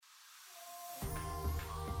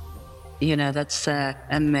That's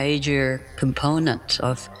a major component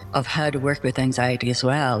of how to work with anxiety as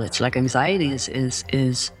well. It's like anxiety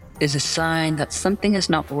is a sign that something is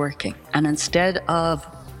not working. And instead of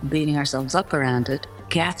beating ourselves up around it,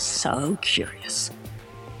 get so curious.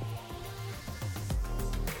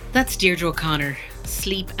 That's Deirdre O'Connor,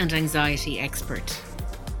 sleep and anxiety expert.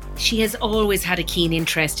 She has always had a keen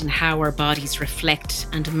interest in how our bodies reflect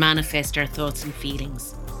and manifest our thoughts and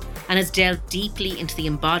feelings, and has delved deeply into the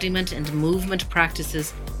embodiment and movement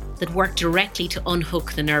practices that work directly to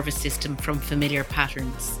unhook the nervous system from familiar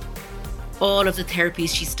patterns. All of the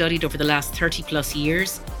therapies she studied over the last 30 plus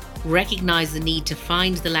years recognise the need to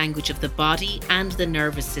find the language of the body and the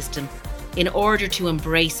nervous system in order to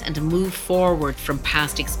embrace and move forward from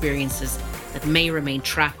past experiences that may remain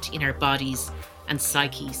trapped in our bodies and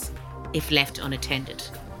psyches if left unattended.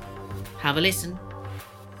 Have a listen.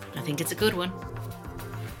 I think it's a good one.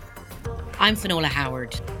 I'm Finola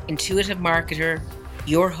Howard, intuitive marketer,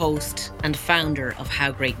 your host and founder of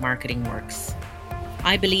How Great Marketing Works.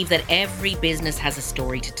 I believe that every business has a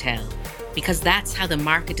story to tell, because that's how the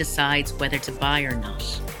market decides whether to buy or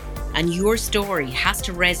not. And your story has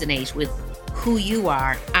to resonate with who you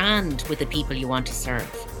are and with the people you want to serve.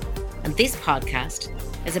 And this podcast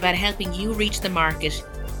is about helping you reach the market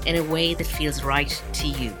in a way that feels right to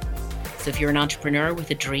you. So if you're an entrepreneur with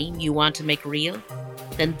a dream you want to make real,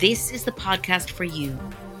 then this is the podcast for you,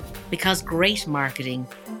 because great marketing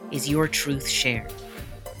is your truth shared.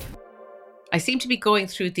 I seem to be going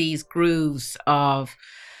through these grooves of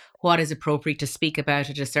what is appropriate to speak about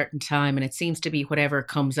at a certain time, and it seems to be whatever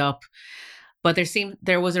comes up. But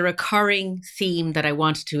there was a recurring theme that I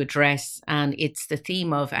wanted to address, and it's the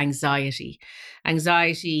theme of anxiety.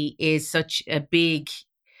 Anxiety is such a big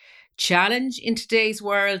challenge in today's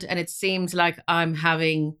world, and it seems like I'm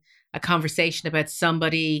having a conversation about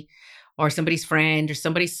somebody or somebody's friend or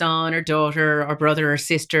somebody's son or daughter or brother or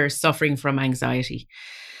sister suffering from anxiety.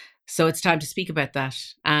 So it's time to speak about that.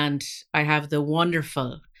 And I have the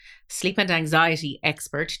wonderful sleep and anxiety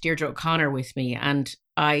expert, Deirdre O'Connor, with me. And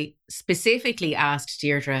I specifically asked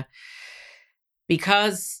Deirdre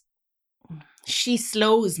because she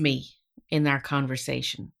slows me in our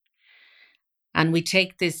conversation. And we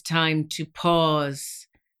take this time to pause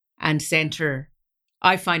and center.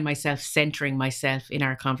 I find myself centering myself in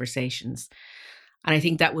our conversations. And I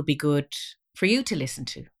think that would be good for you to listen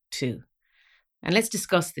to too. And let's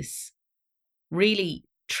discuss this really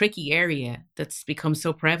tricky area that's become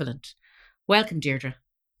so prevalent. Welcome, Deirdre.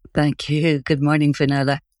 Thank you. Good morning,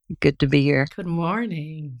 Finola. Good to be here. Good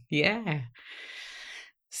morning. Yeah.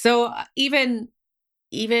 So even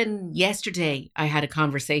yesterday, I had a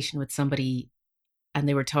conversation with somebody and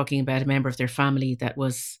they were talking about a member of their family that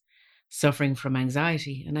was suffering from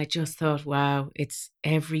anxiety. And I just thought, wow, it's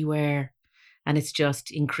everywhere and it's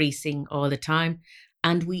just increasing all the time.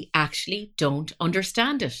 And we actually don't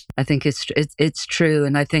understand it. I think it's true.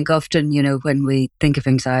 And I think often, when we think of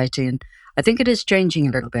anxiety, and I think it is changing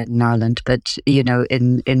a little bit in Ireland, but,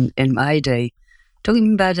 in my day,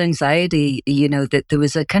 talking about anxiety, that there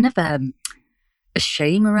was a kind of a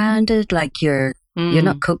shame around it, like you're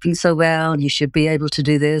not coping so well, and you should be able to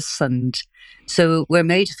do this. And so we're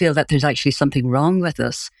made to feel that there's actually something wrong with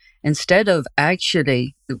us, instead of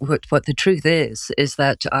actually what the truth is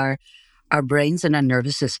that our brains and our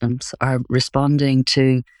nervous systems are responding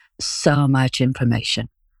to so much information,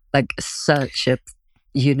 like such a,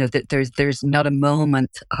 that there's not a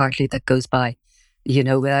moment hardly that goes by,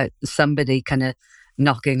 without somebody kind of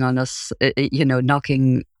knocking on us,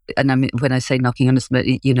 knocking. And I mean, when I say knocking on us,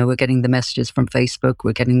 we're getting the messages from Facebook,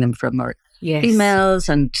 we're getting them from our emails.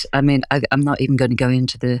 And I mean, I'm not even going to go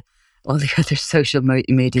into all the other social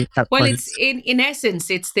media platforms. Well, it's in essence,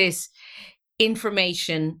 it's this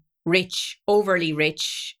information rich, overly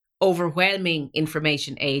rich, overwhelming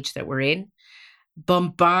information age that we're in,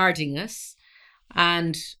 bombarding us.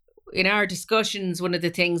 And in our discussions, one of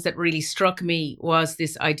the things that really struck me was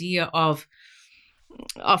this idea of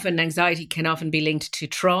often anxiety can often be linked to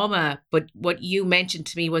trauma. But what you mentioned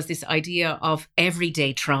to me was this idea of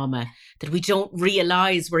everyday trauma, that we don't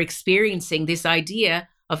realize we're experiencing this idea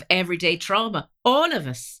of everyday trauma, all of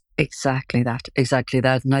us. Exactly that.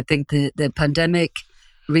 And I think the pandemic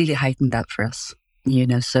really heightened that for us,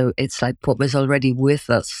 so it's like what was already with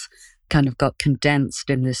us kind of got condensed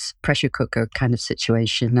in this pressure cooker kind of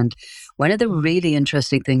situation. And one of the really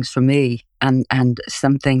interesting things for me and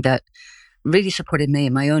something that really supported me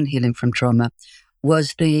in my own healing from trauma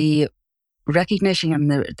was the recognition and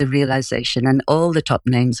the realization, and all the top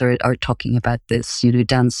names are talking about this,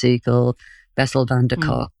 Dan Siegel, Bessel van der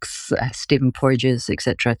Kolk, Stephen Porges,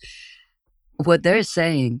 etc. What they're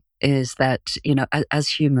saying is that, as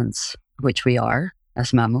humans, which we are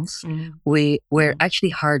as mammals, we're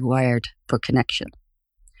actually hardwired for connection.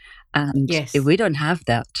 And if we don't have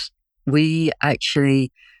that, we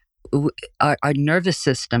actually, our nervous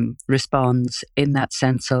system responds in that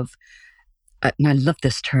sense of, and I love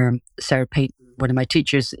this term, Sarah Payton, one of my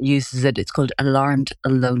teachers uses it, it's called alarmed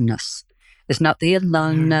aloneness. It's not the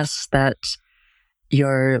aloneness that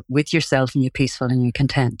you're with yourself and you're peaceful and you're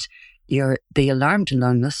content. The alarmed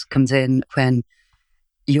aloneness comes in when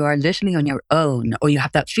you are literally on your own, or you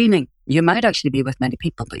have that feeling. You might actually be with many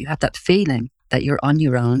people, but you have that feeling that you're on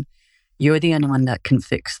your own. You're the only one that can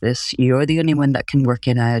fix this. You're the only one that can work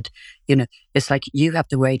it out. You know, it's like you have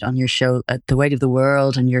the weight on your the weight of the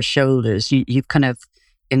world on your shoulders. You've kind of,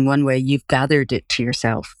 in one way, you've gathered it to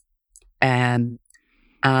yourself. And,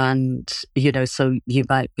 you know, so you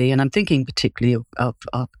might be, and I'm thinking particularly of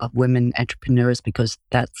women entrepreneurs, because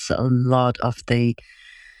that's a lot of the,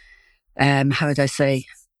 how would I say,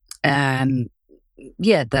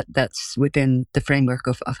 yeah, that's within the framework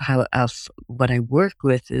of what I work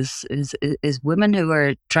with is women who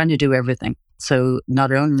are trying to do everything. So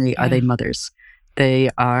not only are they mothers,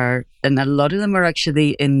 they are, and a lot of them are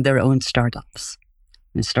actually in their own startups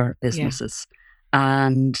and start businesses.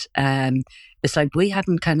 And it's like we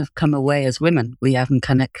haven't kind of come away as women. We haven't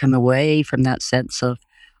kind of come away from that sense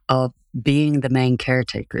of being the main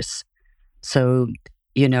caretakers. So,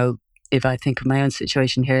 you know, if I think of my own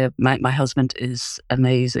situation here, my husband is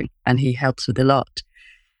amazing and he helps with a lot.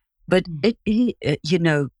 But you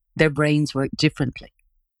know, their brains work differently.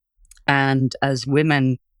 And as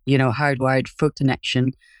women, you know, hardwired for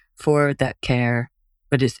connection, for that care,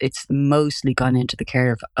 but it's mostly gone into the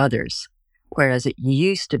care of others. Whereas it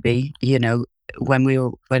used to be, you know, when we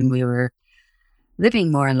were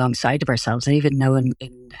living more alongside of ourselves, I even know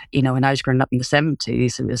you know, when I was growing up in the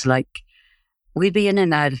 70s, it was like, we'd be in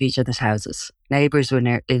and out of each other's houses. Neighbours were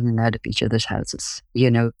in and out of each other's houses. You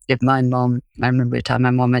know, if my mom, I remember the time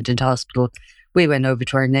my mom went into hospital, we went over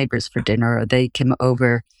to our neighbours for dinner, or they came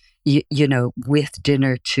over, you know, with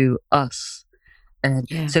dinner to us. And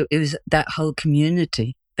so it was that whole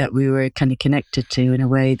community that we were kind of connected to in a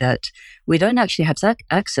way that we don't actually have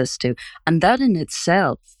access to. And that in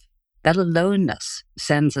itself, that aloneness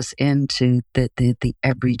sends us into the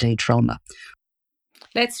everyday trauma.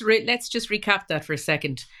 Let's just recap that for a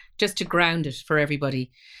second, just to ground it for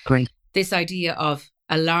everybody. Great. This idea of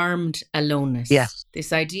alarmed aloneness. Yes.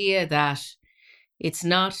 This idea that it's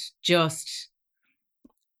not just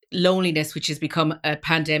loneliness, which has become a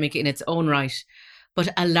pandemic in its own right, but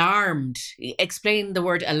alarmed. Explain the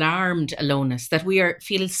word alarmed aloneness, that we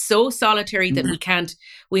feel so solitary that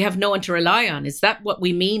we have no one to rely on. Is that what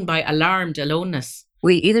we mean by alarmed aloneness?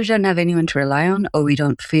 We either don't have anyone to rely on, or we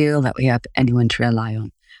don't feel that we have anyone to rely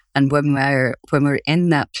on. And when we're in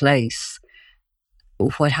that place,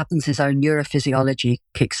 what happens is our neurophysiology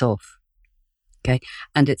kicks off. Okay.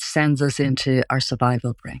 And it sends us into our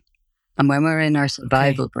survival brain. And when we're in our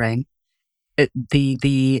survival brain, what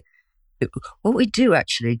we do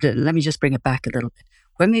actually, let me just bring it back a little bit.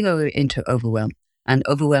 When we go into overwhelm, and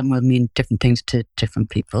overwhelm will mean different things to different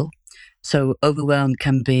people. So overwhelm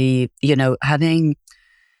can be, you know, having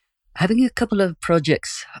a couple of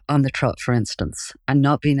projects on the trot, for instance, and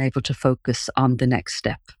not being able to focus on the next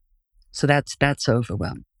step. So that's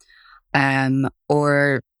overwhelm.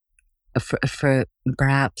 Or for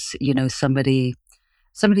perhaps, you know, somebody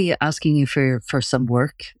asking you for some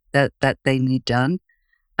work that they need done,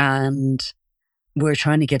 and we're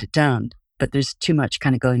trying to get it done, but there's too much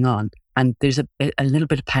kind of going on, and there's a little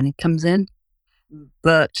bit of panic comes in.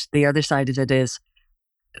 But the other side of it is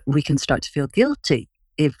we can start to feel guilty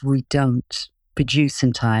if we don't produce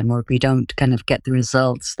in time, or we don't kind of get the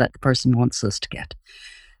results that the person wants us to get.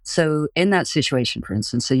 So in that situation, for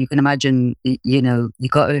instance, so you can imagine, you know,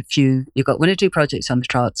 you've got one or two projects on the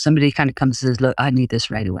trot. Somebody kind of comes and says, look, I need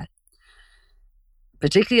this right away.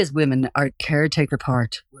 Particularly as women, our caretaker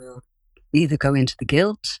part will either go into the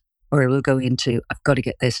guilt, or it will go into, I've got to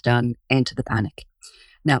get this done, into the panic.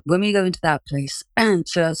 Now, when we go into that place, and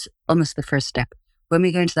so that's almost the first step. When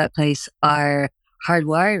we go into that place, our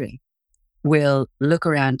hardwiring will look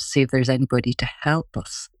around to see if there's anybody to help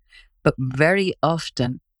us. But very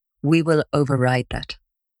often, we will override that.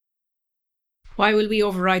 Why will we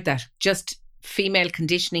override that? Just female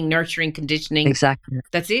conditioning, nurturing conditioning. Exactly.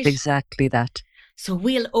 That's it? Exactly that. So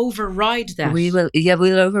we'll override that.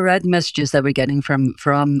 We'll override the messages that we're getting from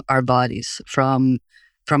our bodies, from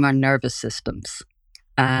our nervous systems.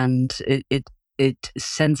 And it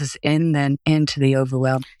sends us then into the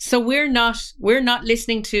overwhelm. So we're not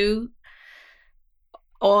listening to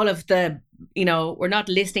all of the we're not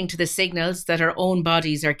listening to the signals that our own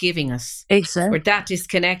bodies are giving us. Exactly. We're that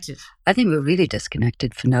disconnected. I think we're really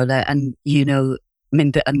disconnected, Finola. And,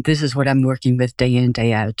 and this is what I'm working with day in,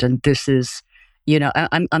 day out. And this is,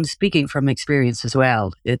 I'm speaking from experience as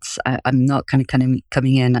well. I'm not kind of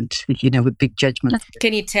coming in and, with big judgment.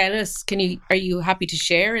 Can you tell us, are you happy to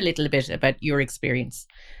share a little bit about your experience?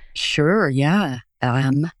 Sure, yeah.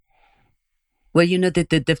 Well,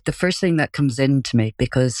 the first thing that comes into me,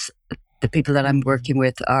 because the people that I'm working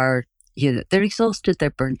with are, they're exhausted, they're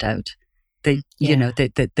burnt out. They've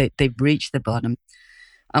reached the bottom.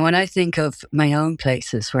 And when I think of my own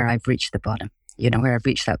places where I've reached the bottom, where I've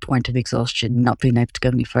reached that point of exhaustion, not being able to go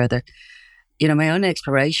any further, my own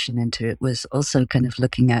exploration into it was also kind of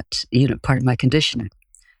looking at, part of my conditioning,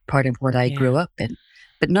 part of what I grew up in.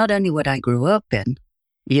 But not only what I grew up in,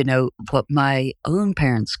 what my own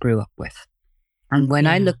parents grew up with. And when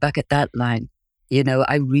I look back at that line,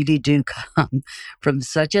 I really do come from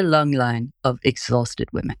such a long line of exhausted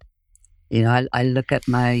women. I look at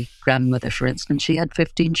my grandmother, for instance, she had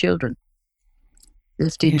 15 children.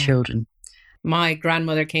 15 children. My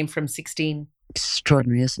grandmother came from 16.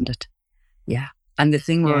 Extraordinary, isn't it? Yeah. And the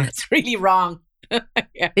thing was... it's really wrong.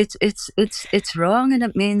 It's wrong, and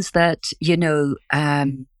it means that,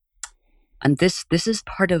 and this is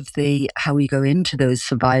part of how we go into those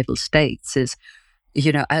survival states is,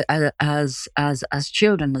 as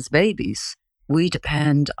children, as babies, we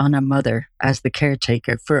depend on our mother as the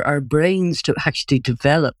caretaker for our brains to actually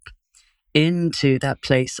develop into that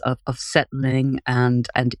place of settling and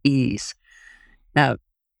ease. Now,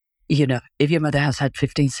 if your mother has had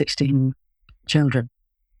 15, 16 children,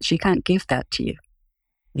 she can't give that to you,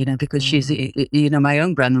 because she's, my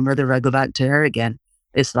own grandmother, I go back to her again,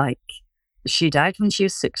 it's like she died when she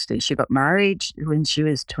was 60. She got married when she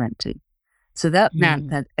was 20. So that meant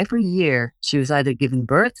that every year she was either giving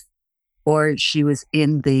birth or she was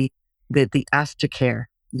in the aftercare,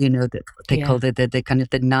 they call it the kind of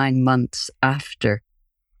the 9 months after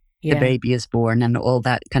the baby is born, and all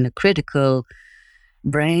that kind of critical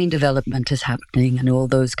brain development is happening, and all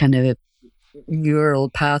those kind of neural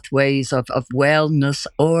pathways of wellness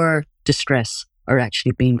or distress are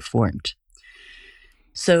actually being formed.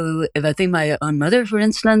 So if I think my own mother, for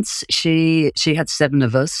instance, she had 7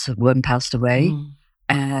 of us. One passed away.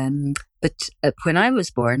 But when I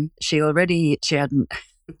was born, she had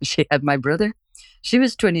my brother. She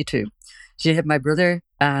was 22. She had my brother,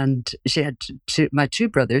 and she had my two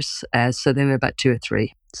brothers. So they were about 2 or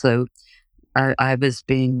 3. So I was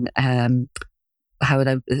being, how would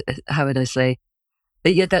I say?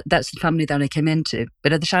 But yeah, that's the family that I came into.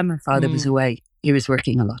 But at the time, my father was away. He was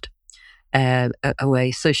working a lot.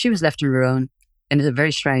 Away, so she was left on her own, and it's a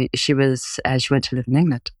very strange. She went to live in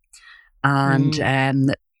England,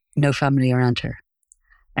 and no family around her.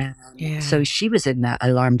 So she was in that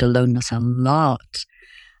alarmed aloneness a lot.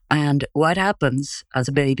 And what happens as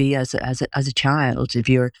a baby, as a child, if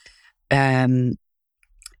you're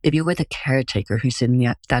with a caretaker who's in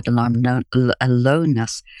that alarmed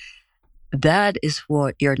aloneness, that is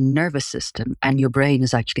what your nervous system and your brain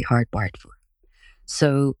is actually hardwired for.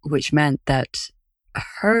 So, which meant that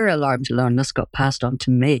her alarmed aloneness got passed on to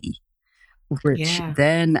me, which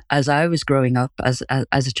then, as I was growing up as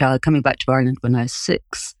a child, coming back to Ireland when I was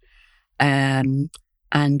 6, and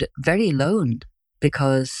very alone,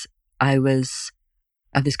 because I was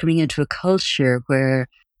coming into a culture where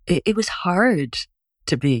it was hard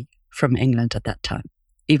to be from England at that time,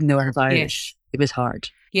 even though I was Irish. It was hard.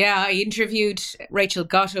 Yeah, I interviewed Rachel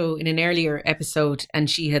Gatto in an earlier episode, and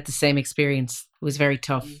she had the same experience. It was very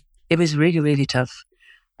tough. It was really, really tough.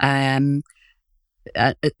 So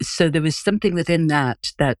there was something within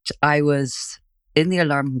that I was in the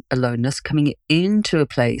alarm aloneness, coming into a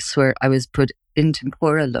place where I was put into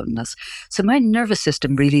more aloneness. So my nervous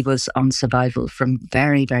system really was on survival from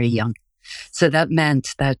very, very young. So that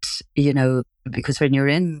meant that, because when you're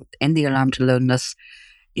in the alarmed aloneness,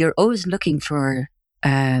 you're always looking for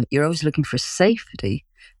safety.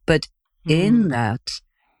 But in that,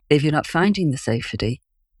 if you're not finding the safety,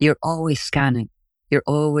 you're always scanning. You're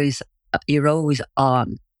always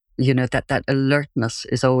on. That alertness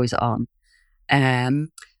is always on.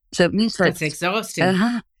 So it means that's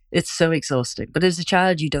exhausting. It's so exhausting. But as a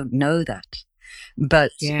child, you don't know that.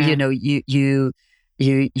 But you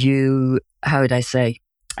how would I say?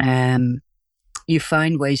 You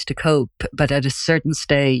find ways to cope, but at a certain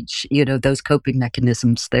stage, those coping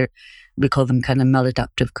mechanisms, we call them kind of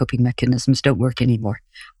maladaptive coping mechanisms, don't work anymore.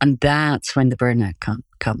 And that's when the burnout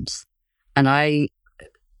comes. And I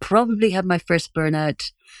probably had my first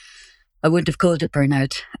burnout. I wouldn't have called it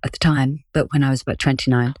burnout at the time, but when I was about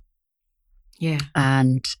 29. Yeah.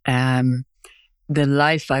 And the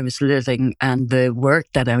life I was living and the work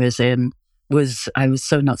that I was in I was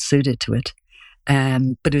so not suited to it.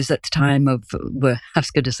 But it was at the time of, well, I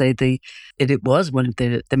was going to say it was one of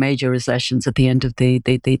the major recessions at the end of the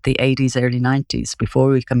 80s, early 90s, before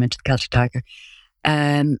we come into the Celtic Tiger.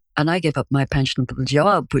 And I gave up my pensionable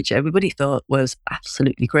job, which everybody thought was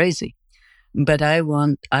absolutely crazy. But I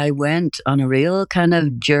went on a real kind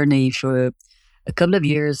of journey for a couple of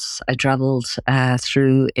years. I traveled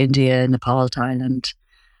through India, Nepal, Thailand,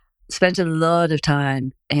 spent a lot of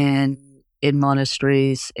time in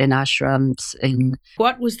monasteries, in ashrams.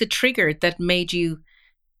 What was the trigger that made you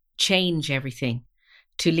change everything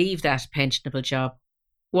to leave that pensionable job?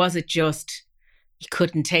 Was it just you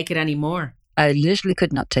couldn't take it anymore? I literally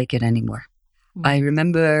could not take it anymore. I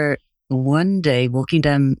remember one day walking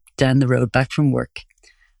down the road back from work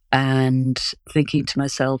and thinking to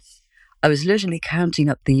myself, I was literally counting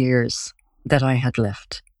up the years that I had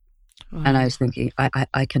left. And I was thinking,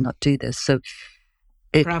 I cannot do this. So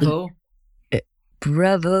Bravo.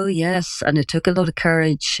 Bravo, yes. And it took a lot of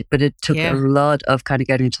courage, but it took a lot of kind of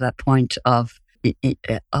getting to that point of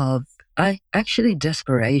actually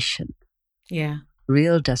desperation. Yeah.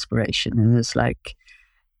 Real desperation. And it's like,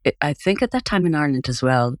 I think at that time in Ireland as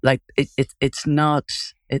well, like it's not,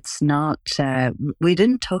 we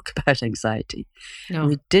didn't talk about anxiety. No.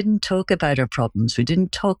 We didn't talk about our problems. We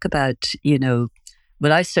didn't talk about,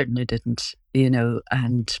 well, I certainly didn't,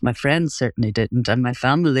 and my friends certainly didn't. And my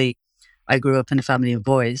family, I grew up in a family of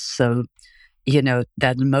boys. So,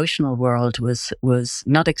 that emotional world was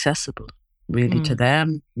not accessible really to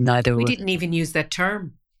them. We didn't even use that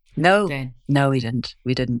term. No, then. No, we didn't.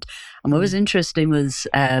 And what was interesting was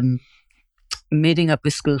meeting up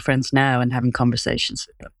with school friends now and having conversations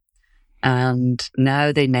with them. And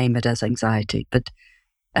now they name it as anxiety. But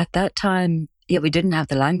at that time, we didn't have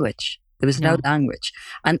the language. There was no language.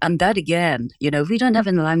 And that again, if we don't have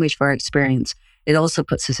any language for our experience, it also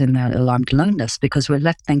puts us in that alarmed aloneness, because we're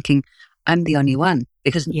left thinking, I'm the only one,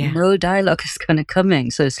 because no dialogue is kind of coming.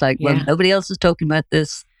 So it's like, well, nobody else is talking about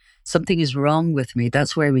this. Something is wrong with me.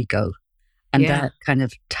 That's where we go. And that kind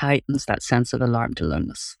of tightens that sense of alarmed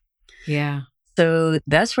aloneness. Yeah. So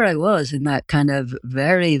that's where I was, in that kind of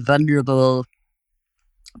very vulnerable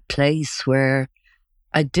place where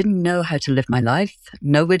I didn't know how to live my life.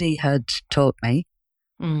 Nobody had taught me.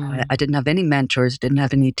 I didn't have any mentors, didn't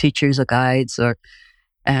have any teachers or guides or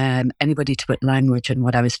anybody to put language in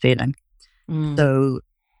what I was feeling. So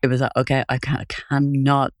it was like, okay, I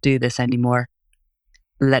cannot do this anymore.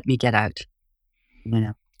 Let me get out,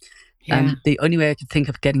 And the only way I could think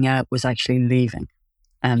of getting out was actually leaving.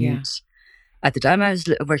 And at the time I was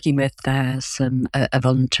working with a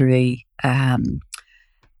voluntary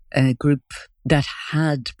group that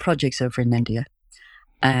had projects over in India.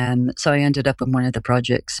 So I ended up on one of the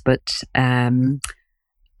projects, but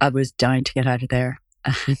I was dying to get out of there.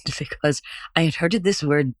 And because I had heard of this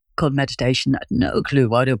word called meditation, I had no clue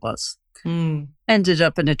what it was. Ended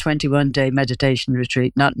up in a 21-day meditation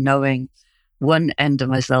retreat, not knowing one end of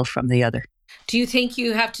myself from the other. Do you think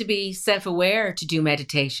you have to be self-aware to do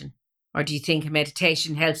meditation? Or do you think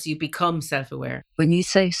meditation helps you become self-aware? When you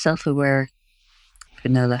say self-aware,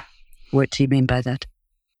 Vanilla, what do you mean by that?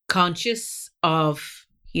 Conscious of,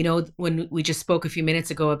 when we just spoke a few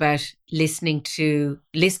minutes ago about listening to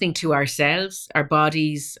ourselves, our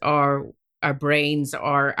bodies, our brains,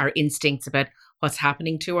 or our instincts about what's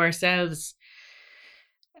happening to ourselves.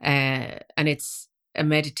 And it's a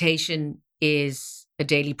meditation is a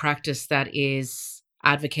daily practice that is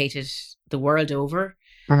advocated the world over.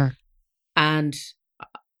 And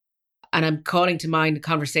I'm calling to mind the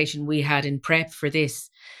conversation we had in prep for this,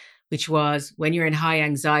 which was when you're in high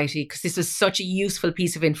anxiety, because this was such a useful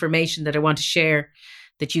piece of information that I want to share,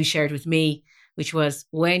 that you shared with me, which was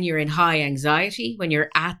when you're in high anxiety, when you're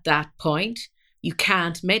at that point, you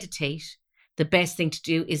can't meditate. The best thing to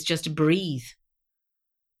do is just breathe.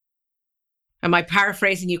 Am I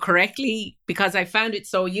paraphrasing you correctly? Because I found it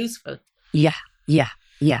so useful. Yeah.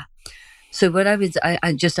 So what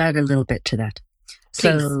I just add a little bit to that.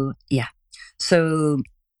 Please. So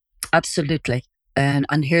absolutely. And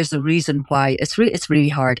here's the reason why it's really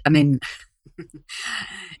hard. I mean,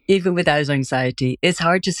 even without anxiety, it's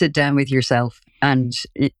hard to sit down with yourself and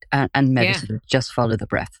meditate, just follow the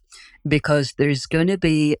breath. Because there's going to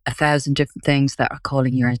be 1,000 different things that are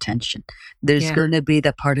calling your attention. There's going to be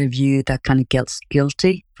that part of you that kind of gets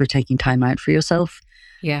guilty for taking time out for yourself.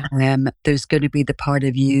 Yeah. There's going to be the part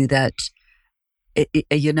of you that,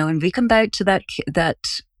 and we come back to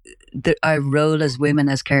our role as women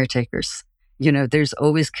as caretakers. There's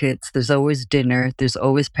always kids, there's always dinner, there's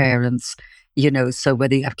always parents, so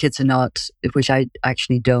whether you have kids or not, which I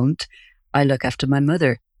actually don't, I look after my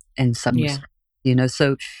mother in some Yeah.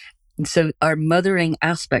 respect, so our mothering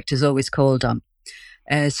aspect is always called on.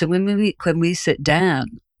 So when we sit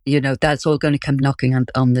down, that's all going to come knocking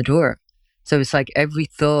on the door. So it's like every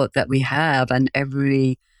thought that we have and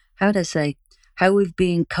every, how do I say, how we've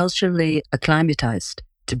been culturally acclimatized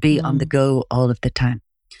to be on the go all of the time.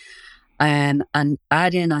 And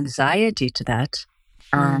add in anxiety to that,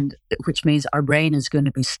 and which means our brain is going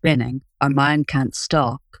to be spinning, our mind can't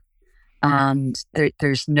stop, and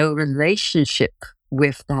there's no relationship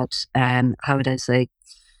with that. How would I say,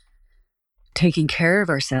 taking care of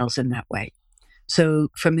ourselves in that way. So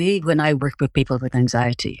for me, when I work with people with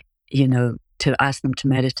anxiety, to ask them to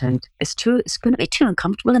meditate, it's going to be too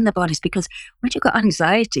uncomfortable in their bodies, because when you've got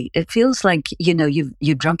anxiety, it feels like,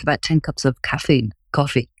 you've drunk about 10 cups of coffee,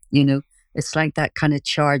 it's like that kind of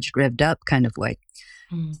charged, revved up kind of way.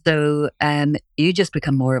 So you just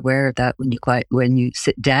become more aware of that when you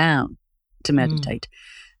sit down to meditate.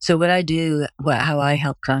 So what I do, how I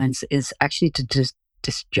help clients is actually to just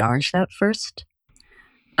discharge that first.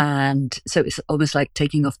 And so it's almost like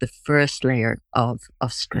taking off the first layer of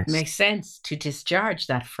stress. It makes sense to discharge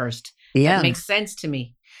that first. Yeah. That makes sense to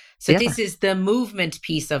me. So this is the movement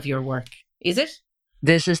piece of your work, is it?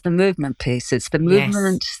 This is the movement piece. It's the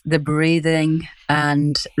movement, the breathing,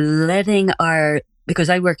 and letting because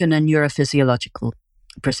I work in a neurophysiological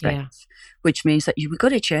perspective, which means that you've got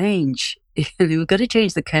to change. You've got to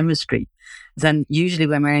change the chemistry. Then usually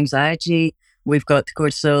when we're anxiety, we've got the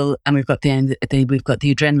cortisol and we've got the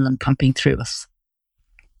adrenaline pumping through us.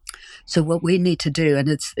 So what we need to do, and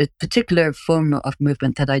it's a particular form of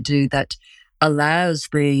movement that I do that allows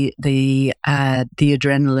the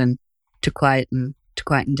adrenaline to quieten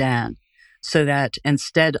down, so that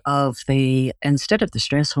instead of the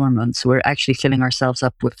stress hormones, we're actually filling ourselves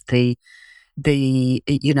up with the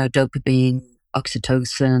dopamine,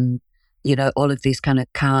 oxytocin, all of these kind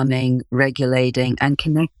of calming, regulating, and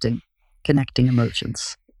connecting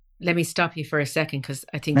emotions. Let me stop you for a second, because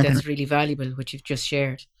I think that's really valuable, what you've just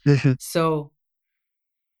shared. So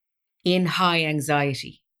in high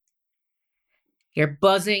anxiety, you're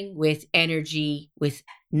buzzing with energy, with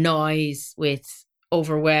noise, with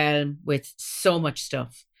overwhelm, with so much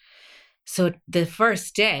stuff. So the first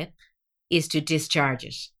step is to discharge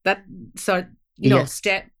it.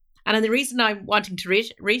 Step. And the reason I'm wanting to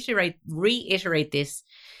reiterate this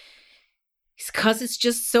is because it's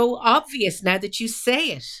just so obvious now that you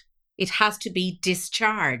say it. It has to be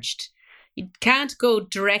discharged. You can't go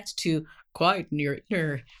direct to quieten your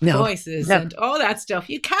inner voices and all that stuff.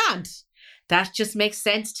 You can't. That just makes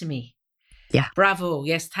sense to me. Yeah. Bravo.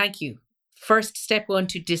 Yes, thank you. First step one,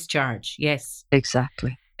 to discharge. Yes.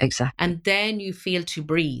 Exactly. And then you feel to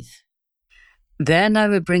breathe. Then I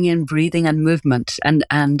would bring in breathing and movement. And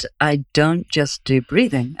I don't just do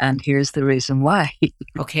breathing. And here's the reason why.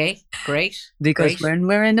 Okay, great. Because when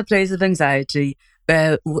we're in a place of anxiety,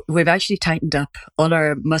 we've actually tightened up. All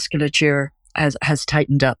our musculature has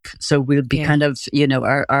tightened up. So we'll be kind of,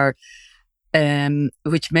 our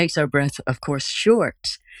which makes our breath, of course,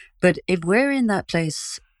 short. But if we're in that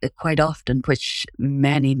place quite often, which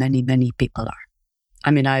many, many, many people are, I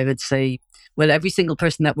mean, I would say, well, every single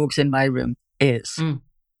person that walks in my room is.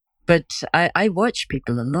 But I watch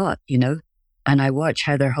people a lot, and I watch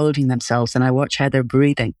how they're holding themselves, and I watch how they're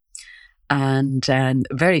breathing. And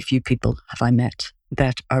very few people have I met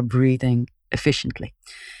that are breathing efficiently.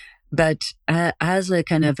 But as a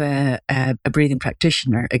kind of a breathing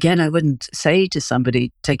practitioner, again, I wouldn't say to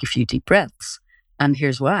somebody, take a few deep breaths. And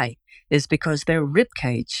here's why, is because their rib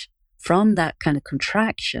cage from that kind of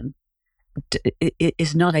contraction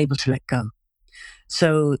is not able to let go.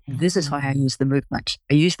 So this is why I use the movement.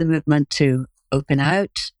 I use the movement to open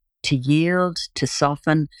out, to yield, to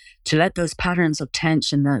soften, to let those patterns of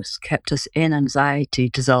tension that kept us in anxiety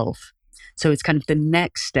dissolve. So it's kind of the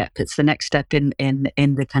next step. It's the next step in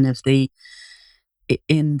the kind of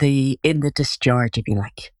in the discharge, if you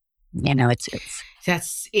like. It's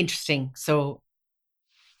that's interesting. So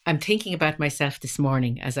I'm thinking about myself this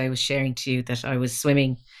morning as I was sharing to you that I was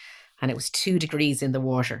swimming and it was 2 degrees in the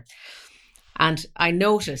water. And I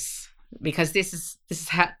notice, because this is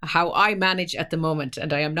how I manage at the moment,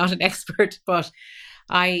 and I am not an expert, but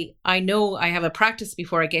I know I have a practice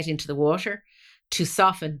before I get into the water to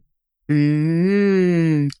soften,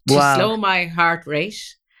 to slow my heart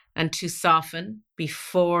rate, and to soften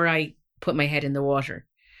before I put my head in the water.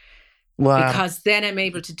 Wow. Because then I'm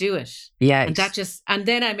able to do it. Yeah. And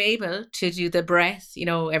then I'm able to do the breath,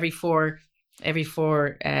 every four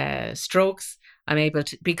strokes. I'm able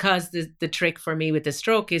to, because the trick for me with the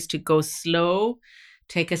stroke is to go slow,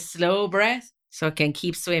 take a slow breath so I can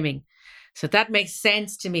keep swimming. So that makes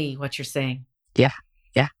sense to me, what you're saying. Yeah,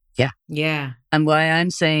 yeah, yeah. Yeah. And why I'm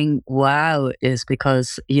saying wow is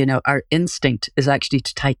because, our instinct is actually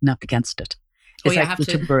to tighten up against it. Oh It's yeah, actually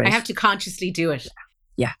to I brace. have to consciously do it.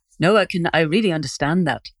 Yeah. No, I really understand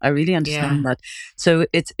that. I really understand that. So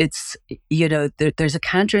it's, there's a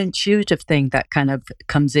counterintuitive thing that kind of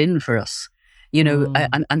comes in for us.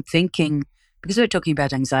 I'm thinking, because we're talking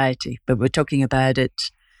about anxiety, but we're talking about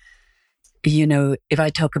it, if I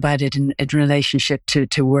talk about it in relationship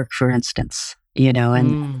to work, for instance,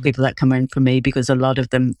 and people that come in for me, because a lot of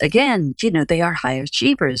them, again, they are high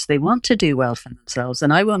achievers. They want to do well for themselves,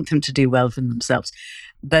 and I want them to do well for themselves.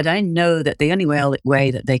 But I know that the only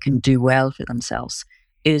way that they can do well for themselves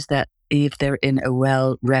is that if they're in a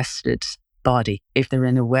well-rested body, if they're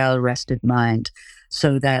in a well-rested mind,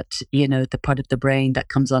 so that, the part of the brain that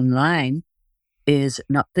comes online is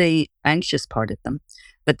not the anxious part of them,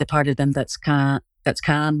 but the part of them that's calm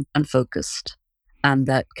and focused, and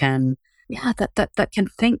that can, that can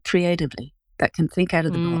think creatively, that can think out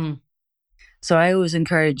of the box. So I always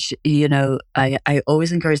encourage, I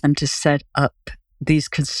always encourage them to set up these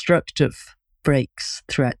constructive breaks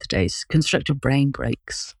throughout the days, constructive brain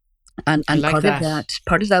breaks. And like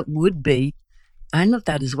part of that would be, I love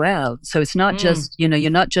that as well. So it's not just, you're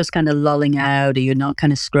not just kind of lolling out, or you're not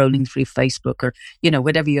kind of scrolling through Facebook, or,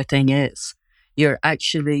 whatever your thing is. You're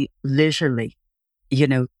actually literally,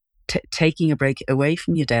 taking a break away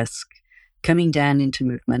from your desk, coming down into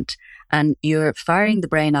movement, and you're firing the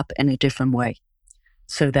brain up in a different way.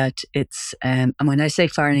 So that it's, and when I say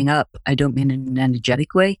firing up, I don't mean in an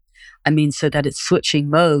energetic way. I mean, so that it's switching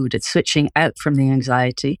mode, it's switching out from the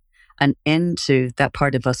anxiety and into that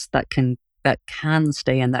part of us that can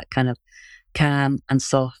stay in that kind of calm and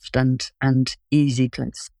soft and easy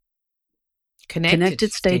place.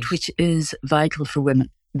 Connected state, which is vital for women.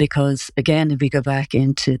 Because again, if we go back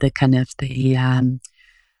into the kind of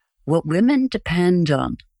what women depend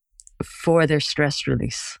on for their stress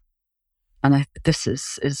release, and this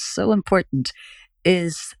is so important,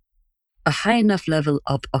 is a high enough level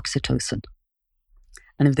of oxytocin.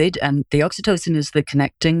 And and the oxytocin is the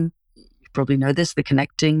connecting, you probably know this, the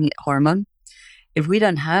connecting hormone. If we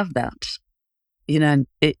don't have that,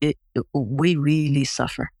 we really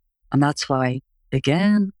suffer. And that's why,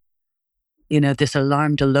 again, this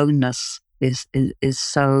alarmed aloneness is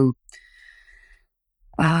so,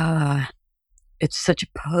 it's such a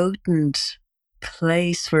potent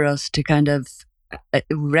place for us to kind of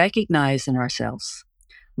recognize in ourselves,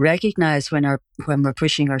 recognize when we're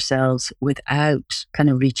pushing ourselves without kind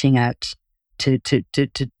of reaching out to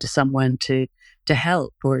someone to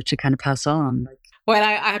help or to kind of pass on. Well,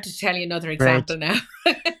 I have to tell you another example now,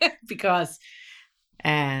 because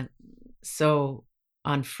so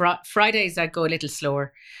on Fridays I go a little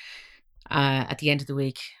slower at the end of the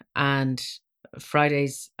week, and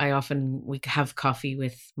Fridays we have coffee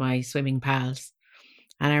with my swimming pals.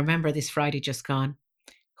 And I remember this Friday just gone,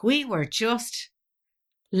 we were just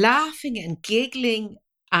laughing and giggling,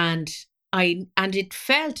 and it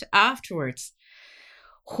felt afterwards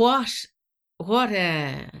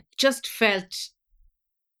just felt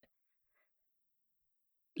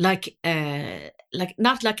like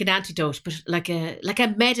not like an antidote, but like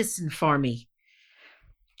a medicine for me.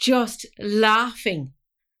 Just laughing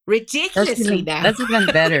ridiculously now. That's even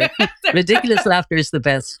better. Ridiculous laughter is the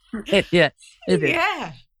best. Yeah.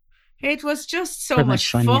 Yeah. It was just so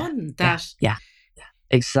much fun. Yeah.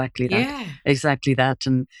 Exactly that. Yeah. Exactly that.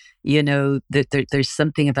 And, there's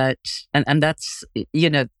something about, and that's,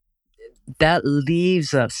 that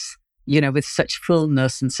leaves us, with such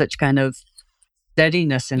fullness and such kind of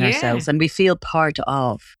steadiness in ourselves, and we feel part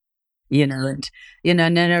of, and, in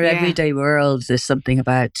our everyday world, there's something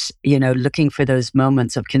about, looking for those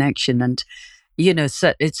moments of connection. And,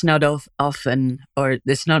 so it's not often, or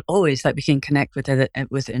it's not always that we can connect with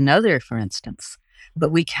another, for instance,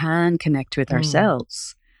 but we can connect with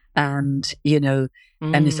ourselves. And, and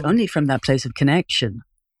it's only from that place of connection,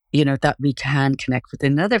 that we can connect with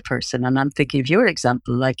another person. And I'm thinking of your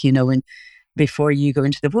example, like, when before you go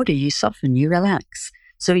into the water, you soften, you relax.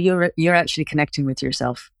 So you're actually connecting with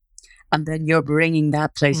yourself. And then you're bringing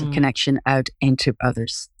that place of connection out into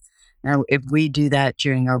others. Now, if we do that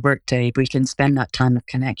during our workday, we can spend that time of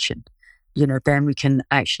connection. Then we can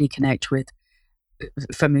actually connect with,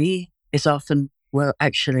 for me, it's often, well,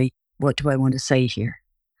 actually, what do I want to say here?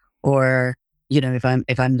 Or, if I'm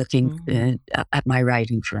looking at my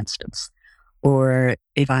writing, for instance, or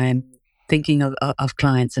if I'm thinking of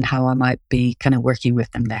clients and how I might be kind of working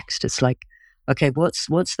with them next, it's like, okay, what's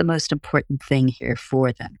the most important thing here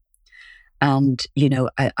for them? And,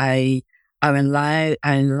 I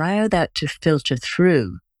allow that to filter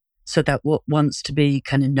through So that what wants to be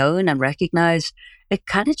kind of known and recognized, it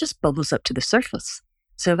kind of just bubbles up to the surface.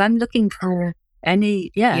 So if I'm looking for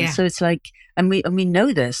Yeah. so it's like, and we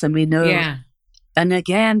know this, and we know, Yeah. and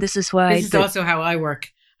again, this is why This is also how I work.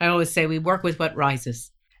 I always say we work with what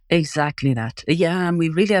rises. exactly that. Yeah, and we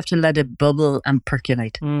really have to let it bubble and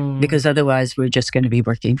percolate, because otherwise we're just going to be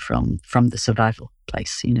working from the survival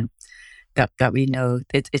place. That we know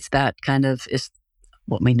it's that kind of is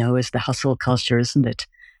what we know is the hustle culture, isn't it?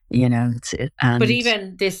 But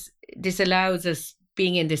even this allows us,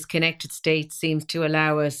 being in this connected state seems to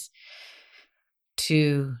allow us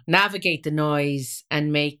to navigate the noise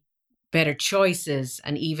and make better choices,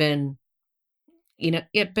 and even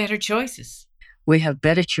better choices. We have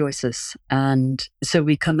better choices, and so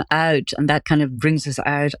we come out, and that kind of brings us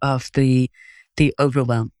out of the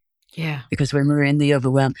overwhelm. Yeah. Because when we're in the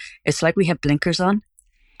overwhelm, it's like we have blinkers on,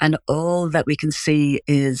 and all that we can see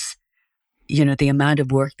is, the amount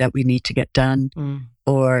of work that we need to get done,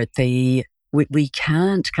 or we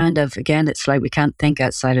can't kind of, again, it's like we can't think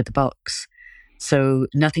outside of the box. So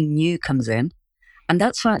nothing new comes in. And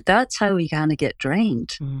that's how we kind of get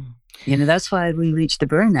drained. That's why we reach the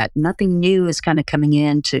burnout. Nothing new is kind of coming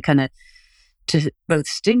in to both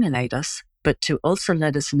stimulate us, but to also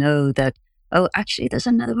let us know that, oh, actually, there's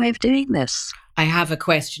another way of doing this. I have a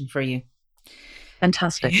question for you.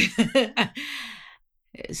 Fantastic.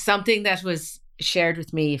 Something that was shared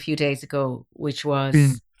with me a few days ago, which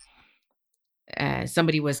was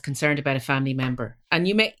somebody was concerned about a family member. And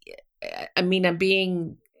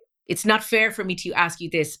it's not fair for me to ask you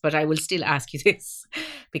this, but I will still ask you this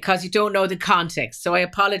because you don't know the context. So I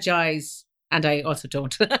apologize. And I also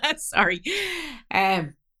don't. Sorry.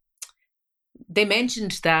 They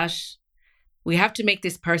mentioned that we have to make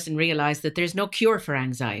this person realize that there's no cure for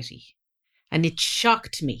anxiety. And it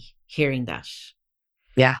shocked me hearing that.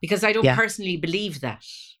 Yeah. Because I don't personally believe that.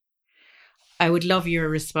 I would love your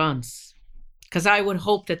response, because I would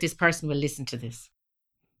hope that this person will listen to this.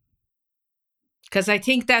 Because I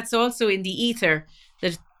think that's also in the ether,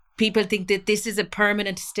 that people think that this is a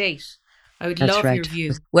permanent state. I would love your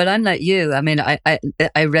view. Well, I'm like you. I mean, I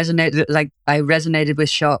resonated with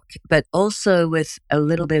shock, but also with a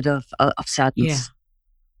little bit of sadness.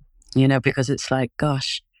 Yeah. Because it's like,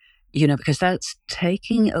 gosh, because that's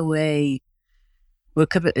taking away.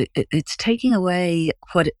 It's taking away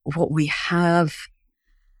what we have.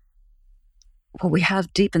 What we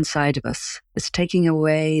have deep inside of us. It's taking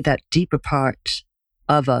away that deeper part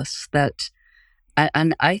of us that,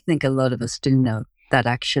 and I think a lot of us do know that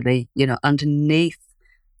actually, underneath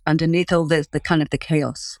all the kind of the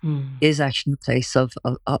chaos is actually a place of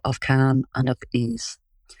calm and of ease.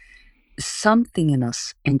 Something in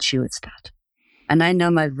us intuits that. And I know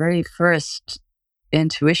my very first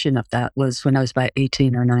intuition of that was when I was about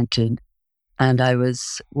 18 or 19, and I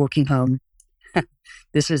was walking home.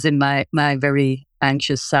 This was in my very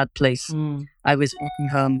anxious, sad place. I was walking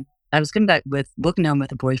home. I was walking home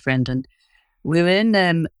with a boyfriend, and we were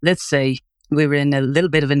in, let's say, we were in a little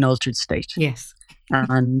bit of an altered state. Yes.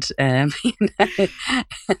 And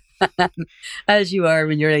as you are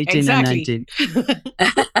when you're 18 or 19.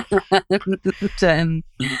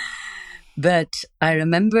 But I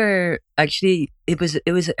remember, actually, I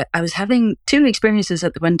was having two experiences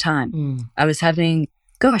at the one time. I was having,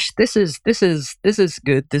 gosh, this is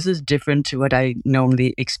good. This is different to what I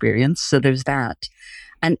normally experience. So there's that.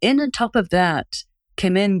 And in on top of that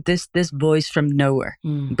came in this voice from nowhere.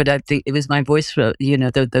 But I think it was my voice for,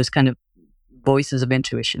 those kind of voices of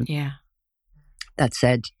intuition. Yeah. That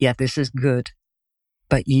said, yeah, this is good,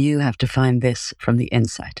 but you have to find this from the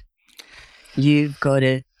inside. You've got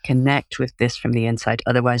to connect with this from the inside.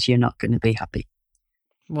 Otherwise, you're not going to be happy.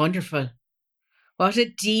 Wonderful. What a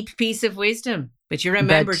deep piece of wisdom. But you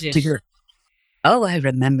remembered it. Oh, I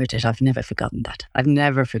remembered it. I've never forgotten that.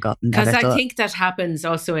 Because I think that happens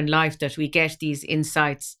also in life, that we get these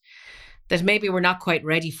insights that maybe we're not quite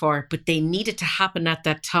ready for, but they needed to happen at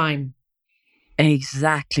that time.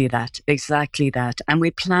 Exactly that. And we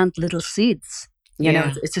plant little seeds. You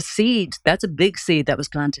know, it's a seed. That's a big seed that was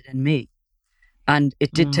planted in me. And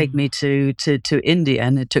it did take me to India,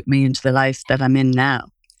 and it took me into the life that I'm in now.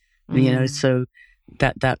 So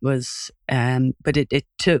that was, but it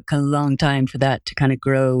took a long time for that to kind of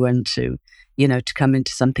grow and to come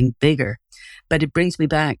into something bigger. But it brings me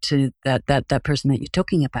back to that person that you're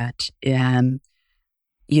talking about. That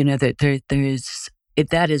there's, if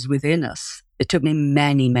that is within us, it took me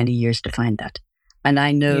many, many years to find that. And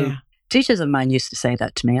I know teachers of mine used to say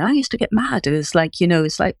that to me. I used to get mad. It was like,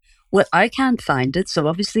 well, I can't find it, so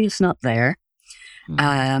obviously it's not there.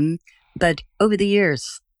 But over the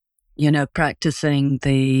years, practicing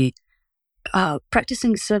the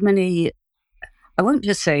Practicing so many, I won't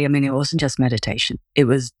just say, I mean, it wasn't just meditation. It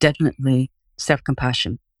was definitely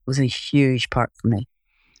self-compassion was a huge part for me,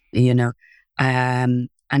 you know, and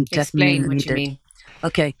Explain definitely what you needed. mean.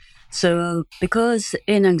 Okay. So because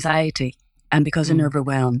in anxiety and because in Mm.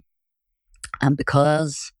 overwhelm and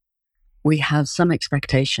because we have some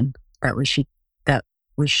expectation that we should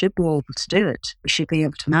be able to do it, we should be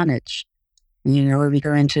able to manage, we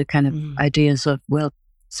go into kind of Mm. ideas of, well,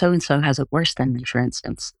 so-and-so has it worse than me, for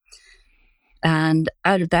instance. And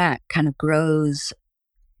out of that kind of grows,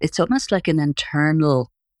 it's almost like an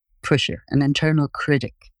internal pusher, an internal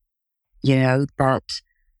critic,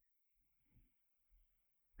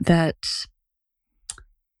 that,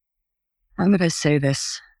 how would I say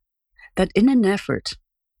this? That in an effort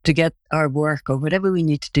to get our work or whatever we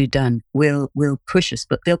need to do done, will push us,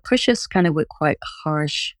 but they'll push us kind of with quite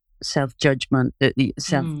harsh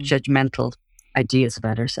self-judgmental ideas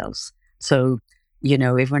about ourselves. So,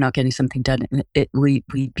 if we're not getting something done, we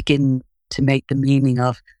begin to make the meaning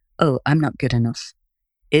of, oh, I'm not good enough.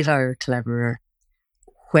 If I were cleverer,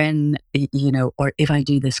 when, or if I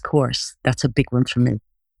do this course, that's a big one for me.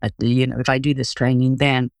 If I do this training,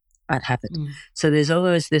 then I'd have it. Mm. So there's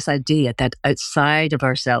always this idea that outside of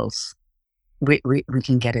ourselves, we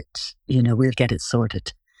can get it, we'll get it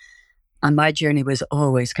sorted. And my journey was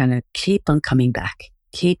always kind of keep on coming back.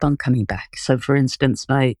 So for instance,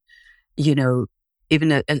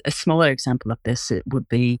 even a smaller example of this, it would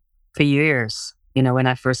be for years, when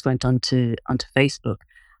I first went onto Facebook,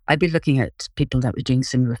 I'd be looking at people that were doing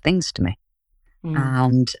similar things to me.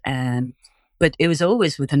 But it was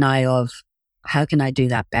always with an eye of, how can I do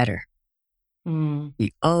that better?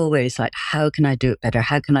 Always like, how can I do it better?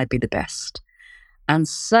 How can I be the best? And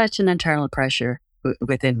such an internal pressure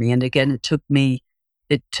within me. And again, it took me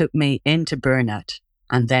into burnout.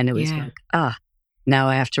 And then it was like, now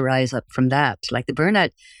I have to rise up from that. Like the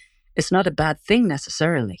burnout, it's not a bad thing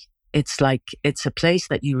necessarily. It's like, it's a place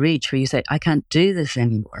that you reach where you say, I can't do this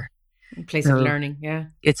anymore. A place of learning, yeah.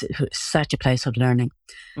 It's such a place of learning.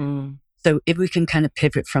 So if we can kind of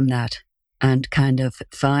pivot from that and kind of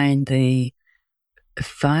find the,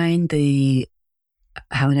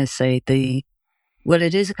 how would I say, well,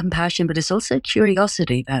 it is a compassion, but it's also a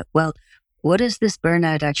curiosity that, well, what is this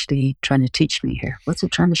burnout actually trying to teach me here? What's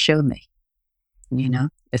it trying to show me?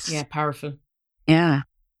 It's powerful. Yeah.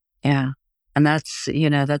 And that's,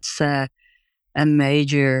 a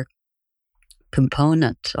major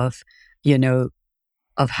component of,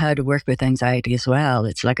 of how to work with anxiety as well.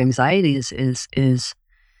 It's like anxiety is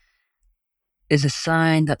a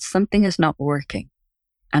sign that something is not working.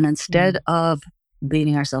 And instead of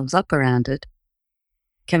beating ourselves up around it,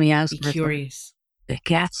 can we ask? Be curious. It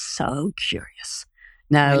gets so curious.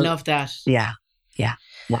 Now, I love that. Yeah.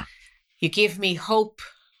 You give me hope.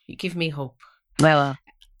 Well,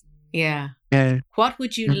 yeah. What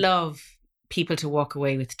would you love people to walk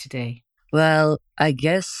away with today? Well, I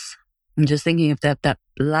guess I'm just thinking of that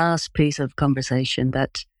last piece of conversation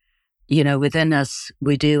that, within us,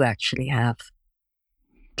 we do actually have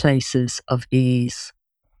places of ease.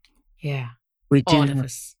 Yeah. We do. All of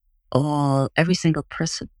us. Every single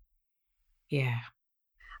person. Yeah.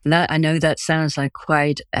 Now, I know that sounds like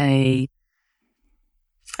quite a,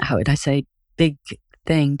 how would I say, big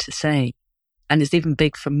thing to say. And it's even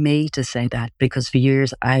big for me to say that, because for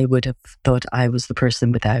years I would have thought I was the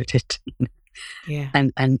person without it. Yeah.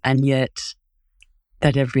 And yet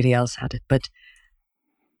that everybody else had it. But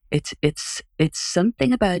it's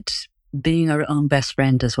something about being our own best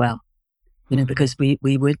friend as well. Because we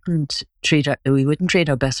wouldn't treat our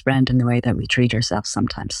best friend in the way that we treat ourselves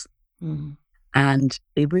sometimes. And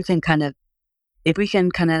if we can kind of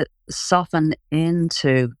soften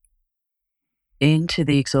into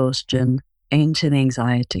the exhaustion, into the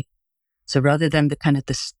anxiety. So rather than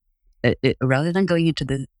rather than going into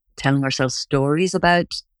the telling ourselves stories about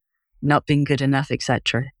not being good enough,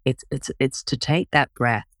 etc., it's to take that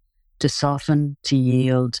breath, to soften, to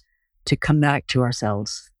yield, to come back to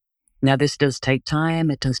ourselves. Now, this does take time,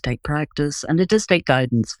 it does take practice, and it does take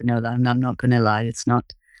guidance. I'm not going to lie. It's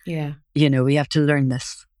not, we have to learn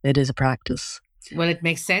this. It is a practice. Well, it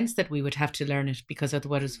makes sense that we would have to learn it, because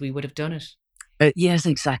otherwise we would have done it. Yes,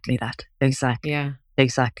 exactly that. Exactly. Yeah.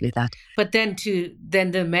 Exactly that. But then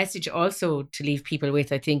the message also to leave people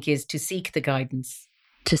with, I think, is to seek the guidance.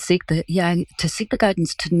 To seek the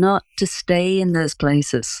guidance, to stay in those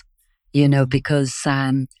places, because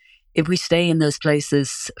if we stay in those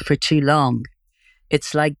places for too long,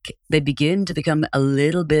 it's like they begin to become a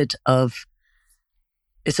little bit of,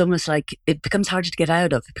 it's almost like it becomes harder to get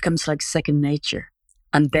out of. It becomes like second nature.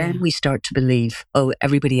 And then we start to believe, oh,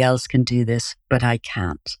 everybody else can do this, but I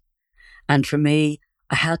can't. And for me,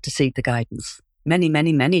 I had to seek the guidance many,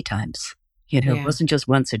 many, many times. It wasn't just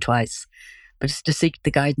once or twice, but it's to seek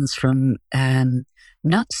the guidance from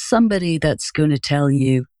not somebody that's going to tell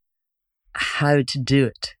you how to do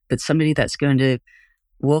it, but somebody that's going to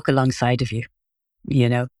walk alongside of you,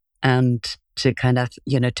 and to kind of,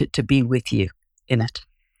 to be with you in it.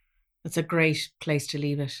 That's a great place to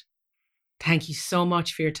leave it. Thank you so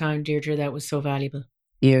much for your time, Deirdre. That was so valuable.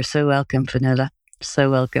 You're so welcome, Vanilla. So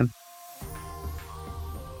welcome.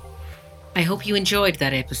 I hope you enjoyed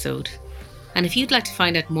that episode. And if you'd like to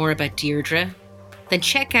find out more about Deirdre, then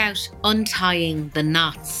check out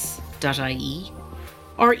untyingtheknots.ie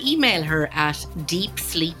or email her at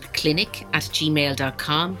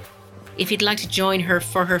deepsleepclinic@gmail.com if you'd like to join her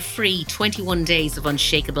for her free 21 Days of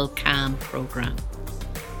Unshakable Calm programme.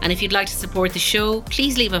 And if you'd like to support the show,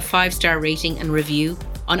 please leave a 5-star rating and review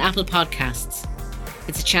on Apple Podcasts.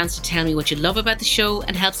 It's a chance to tell me what you love about the show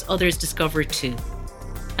and helps others discover it too.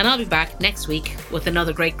 And I'll be back next week with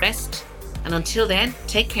another great guest. And until then,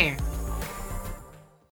 take care.